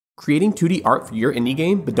Creating 2D art for your indie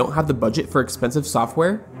game but don't have the budget for expensive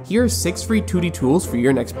software? Here are 6 free 2D tools for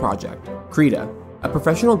your next project. Krita, a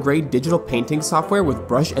professional-grade digital painting software with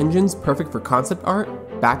brush engines perfect for concept art,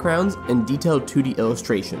 backgrounds, and detailed 2D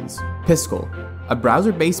illustrations. Piskel, a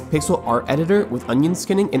browser-based pixel art editor with onion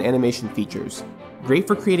skinning and animation features. Great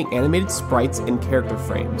for creating animated sprites and character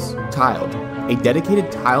frames. Tiled, a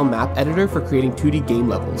dedicated tile map editor for creating 2D game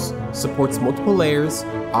levels. Supports multiple layers,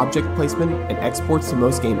 object placement, and exports to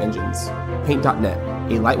most game engines.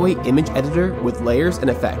 Paint.net, a lightweight image editor with layers and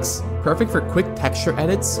effects. Perfect for quick texture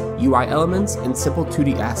edits, UI elements, and simple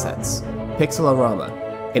 2D assets.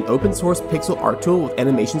 Pixelorama, an open source pixel art tool with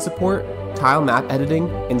animation support, tile map editing,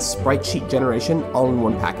 and sprite sheet generation all in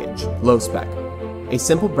one package. Lospec, a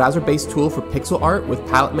simple browser-based tool for pixel art with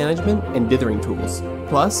palette management and dithering tools,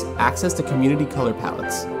 plus access to community color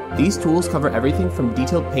palettes. These tools cover everything from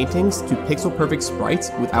detailed paintings to pixel-perfect sprites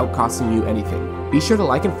without costing you anything. Be sure to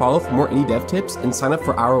like and follow for more indie dev tips and sign up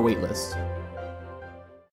for our waitlist.